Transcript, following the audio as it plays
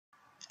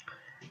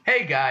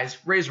Hey guys,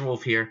 Razor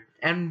Wolf here,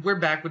 and we're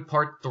back with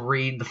part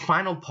 3, the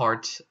final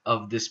part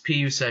of this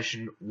PU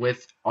session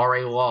with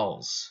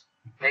R4Lals.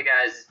 Hey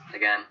guys,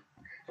 again.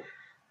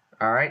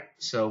 Alright,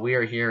 so we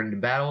are here in the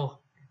battle,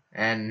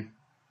 and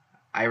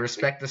I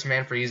respect this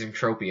man for using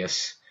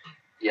Tropius.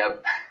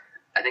 Yep.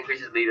 I think we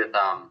should lead with,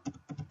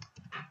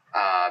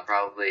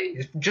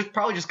 probably...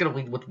 Probably just gonna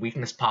lead with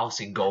weakness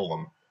policy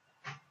Golem.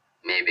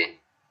 Maybe.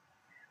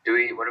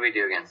 What do we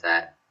do against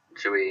that?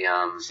 Should we,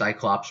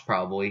 Cyclops,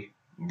 probably.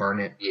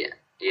 Burn it.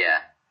 Yeah.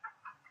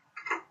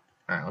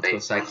 Alright, let's go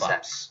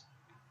Cyclops.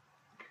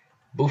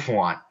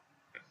 Buffon.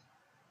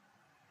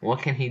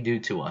 What can he do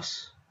to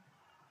us?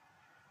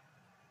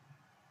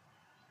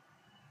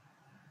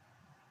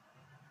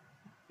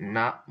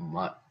 Not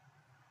much.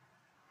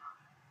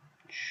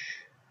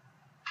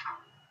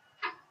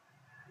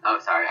 Oh,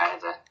 sorry, I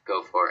had to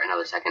go for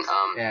another second.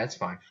 Yeah, it's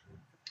fine.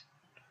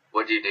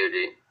 What do you do?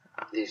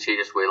 Did she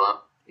just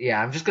willow?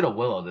 Yeah, I'm just gonna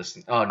willow this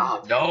thing. Oh,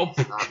 nope.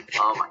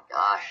 Oh my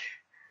gosh.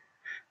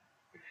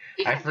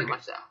 He can't do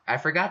much, though. I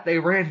forgot they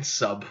ran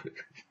sub.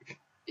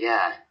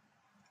 Yeah.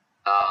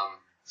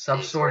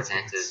 Sub sword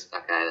dances.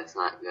 Okay, that's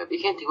not good.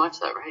 You can't do much,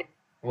 though, right?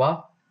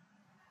 What?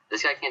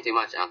 This guy can't do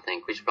much, I don't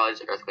think. We should probably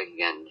just Earthquake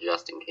again,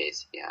 just in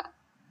case. Yeah.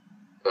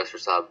 Goes for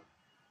sub.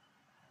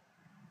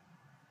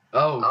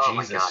 Oh,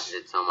 Jesus. My gosh, it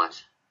did so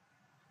much.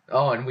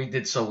 Oh, and we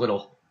did so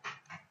little.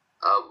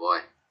 Oh, boy.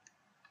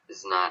 This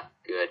is not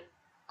good.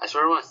 I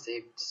sort of want to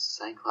save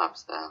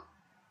Cyclops, though.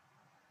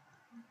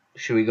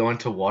 Should we go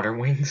into Water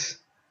Wings?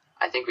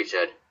 I think we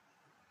should.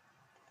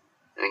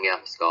 And then get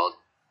off the Scald.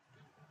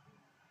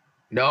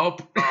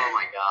 Nope. Oh,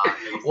 my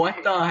gosh.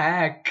 What the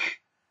heck?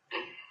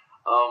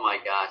 Oh, my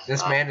gosh.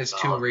 This man is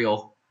too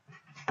real.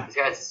 This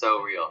guy's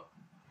so real.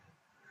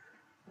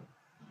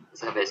 This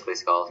guy basically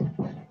Scald.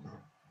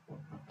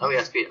 Oh, we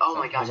have speed. Oh,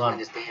 my gosh,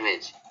 minus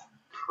damage.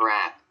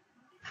 Crap.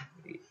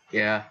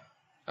 Yeah.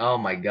 Oh,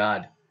 my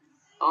God.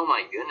 Oh,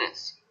 my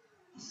goodness.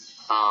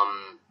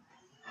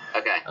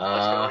 Okay,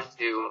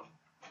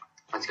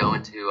 let's go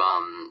into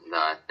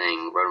the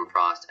thing, Rotom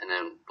Frost, and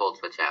then Bolt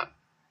Switch out.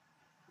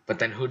 But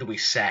then who do we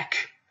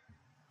sack?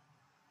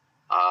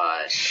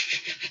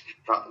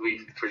 We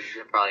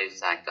should probably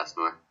sack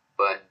Dustmore,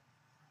 but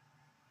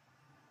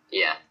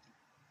yeah,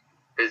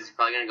 because it's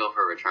probably gonna go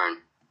for a return.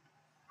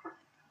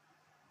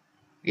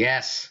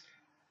 Yes.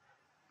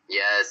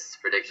 Yes,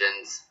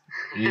 predictions.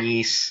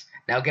 Yes.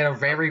 Now get a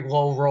very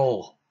low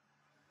roll.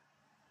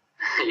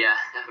 Yeah,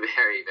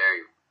 very,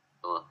 very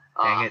cool.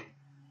 Dang it.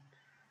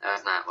 That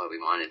was not what we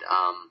wanted.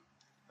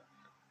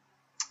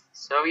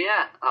 So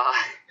yeah.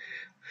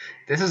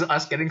 This is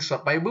us getting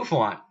swept by a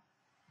Buffon.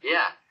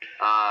 Yeah.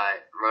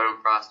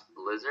 Rotom Frost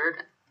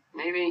Blizzard,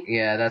 maybe?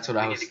 Yeah, that's what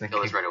I was thinking. We need to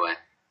kill this right away.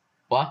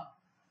 What?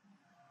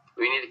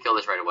 We need to kill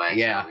this right away.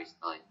 Yeah.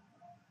 So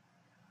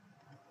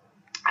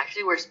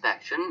actually, we're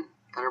Spec. Shouldn't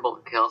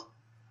Thunderbolt kill?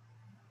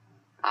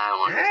 I don't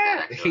want to risk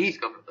that, actually. Let's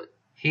go for it.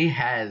 He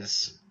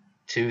has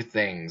 2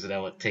 things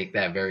that would take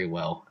that very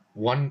well.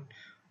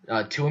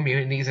 2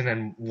 immunities, and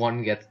then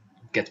 1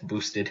 gets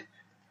boosted.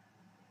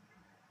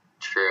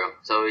 True.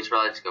 So we should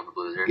probably just go for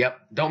Blizzard. Yep.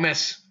 Don't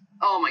miss.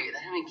 Oh my god,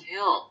 that didn't even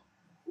kill.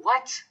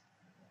 What?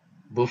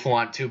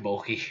 Buffon too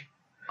bulky.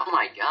 Oh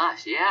my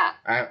gosh, yeah.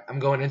 Alright, I'm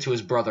going into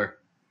his brother.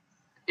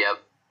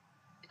 Yep.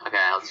 Okay,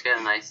 let's get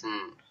a nice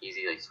and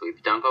easy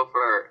sweep. Don't go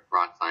for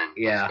Rock Climb.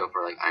 Yeah. Let's go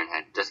for Iron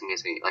Head, just in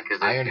case we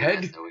cause Iron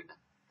Head. So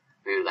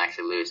we would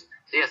actually lose.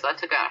 So yeah, so that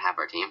took out half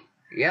our team.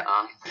 Yep.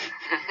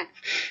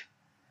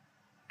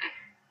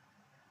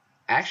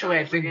 Actually,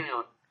 I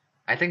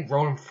think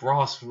Rotom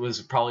Frost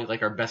was probably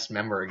like our best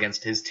member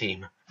against his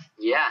team.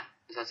 Yeah,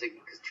 especially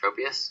because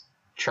Tropius.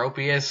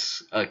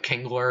 Tropius,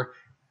 Kingler,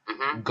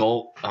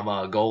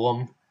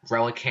 Golem,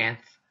 Relicanth.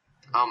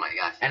 Oh my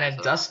gosh. And then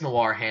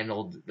Dusknoir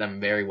handled them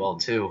very well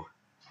too.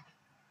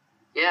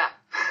 Yeah.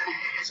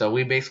 So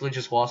we basically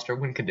just lost our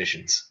win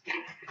conditions.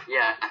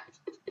 Yeah.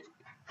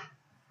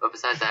 But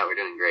besides that, we're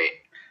doing great.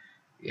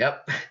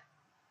 Yep.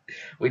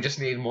 We just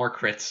need more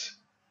crits.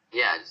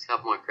 Yeah, just a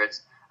couple more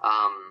crits.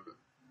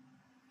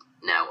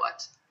 Now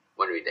what?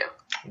 What do we do?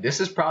 This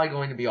is probably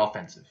going to be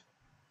offensive.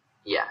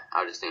 Yeah,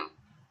 I would assume.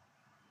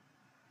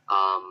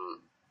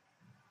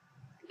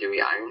 Do we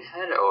Iron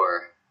Head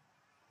or?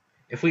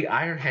 If we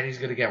Iron Head, he's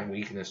gonna get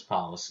weakness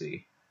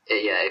policy.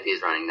 Yeah, if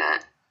he's running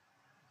that.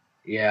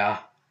 Yeah.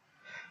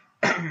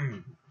 Oh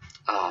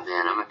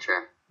man, I'm not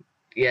sure.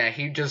 Yeah,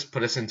 he just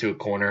put us into a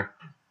corner.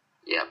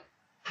 Yep.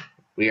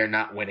 We are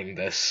not winning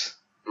this.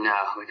 No,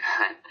 we're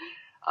not.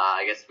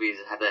 I guess we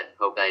just have to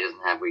hope that he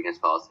doesn't have weakness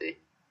policy.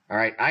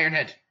 Alright, Iron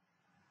Head.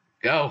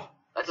 Go.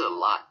 That's a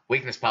lot.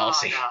 Weakness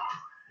policy.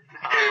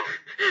 Oh,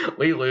 no.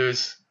 We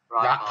lose.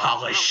 Rock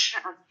Polish.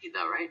 No,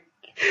 though, right?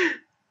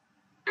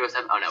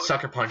 Oh, no.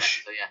 Sucker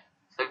Punch. Okay, so yeah.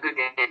 So good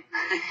game.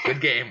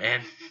 Good game,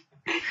 man.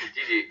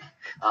 GG.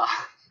 Oh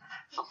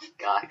my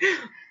god.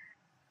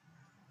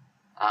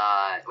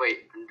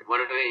 Wait, what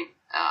are we?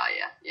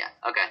 Yeah.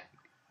 Okay.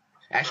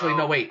 Actually,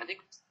 no, wait. I think,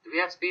 do we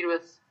have speed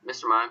with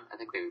Mr. Mime? I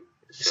think we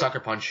should. Sucker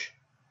Punch.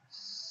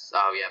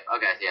 Oh, yeah.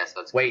 Okay, yeah,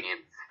 so it's a wait. good game.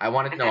 I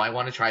want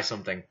to try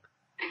something.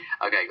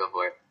 Okay, go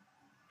for it.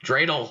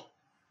 Dreidel.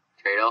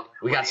 Dreidel.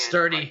 We got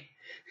sturdy.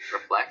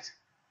 Reflect.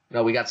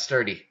 No, we got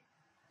sturdy.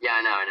 Yeah,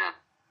 I know.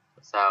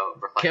 So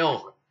reflect.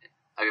 Kill.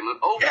 Okay, move.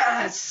 Oh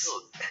yes.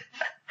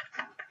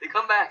 The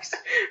comebacks.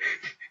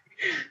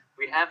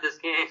 We have this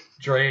game.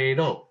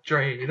 Dreidel.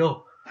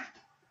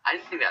 I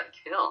didn't think that would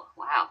kill.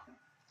 Wow.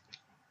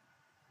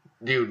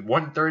 Dude,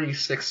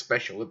 136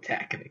 special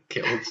attack and it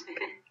killed.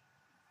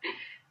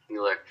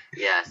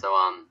 Yeah. So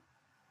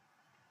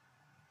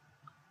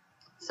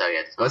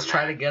yeah. Let's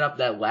try to get up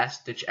that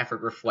last ditch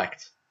effort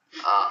reflect.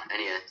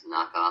 Any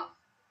knockoff.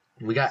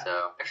 We got.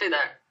 So actually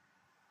that.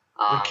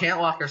 We can't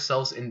lock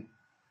ourselves in.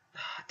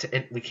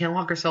 We can't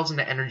lock ourselves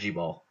into energy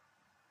ball.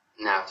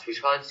 No, so we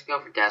should probably just go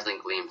for dazzling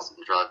gleams.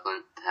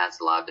 Drillclint has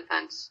a lot of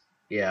defense.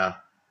 Yeah.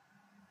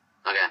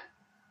 Okay.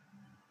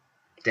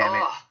 Damn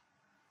it.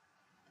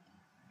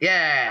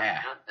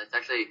 Yeah. That's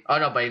actually. Oh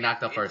no, but he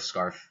knocked off our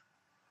scarf.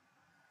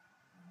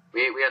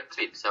 We have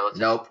sweep, so let's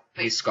nope.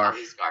 He's scarf.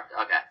 He's scarfed.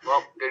 Okay.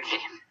 Well, good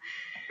game.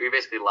 We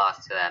basically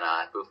lost to that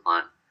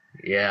Bouffant.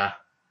 Yeah.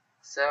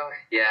 So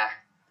yeah.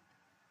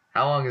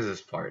 How long is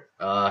this part?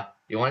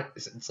 You want?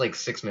 It's like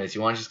 6 minutes.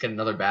 You want to just get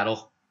another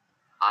battle?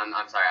 I'm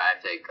sorry. I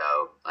have to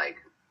go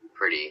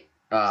pretty.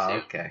 Oh, soon.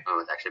 okay. I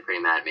was actually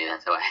pretty mad at me.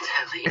 That's why I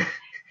had to leave.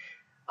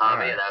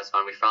 Right. Yeah, that was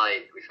fun. We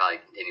probably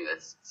continue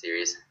this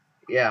series.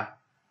 Yeah.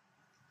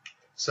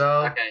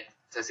 So. Okay.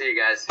 So see you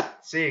guys.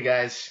 See you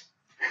guys.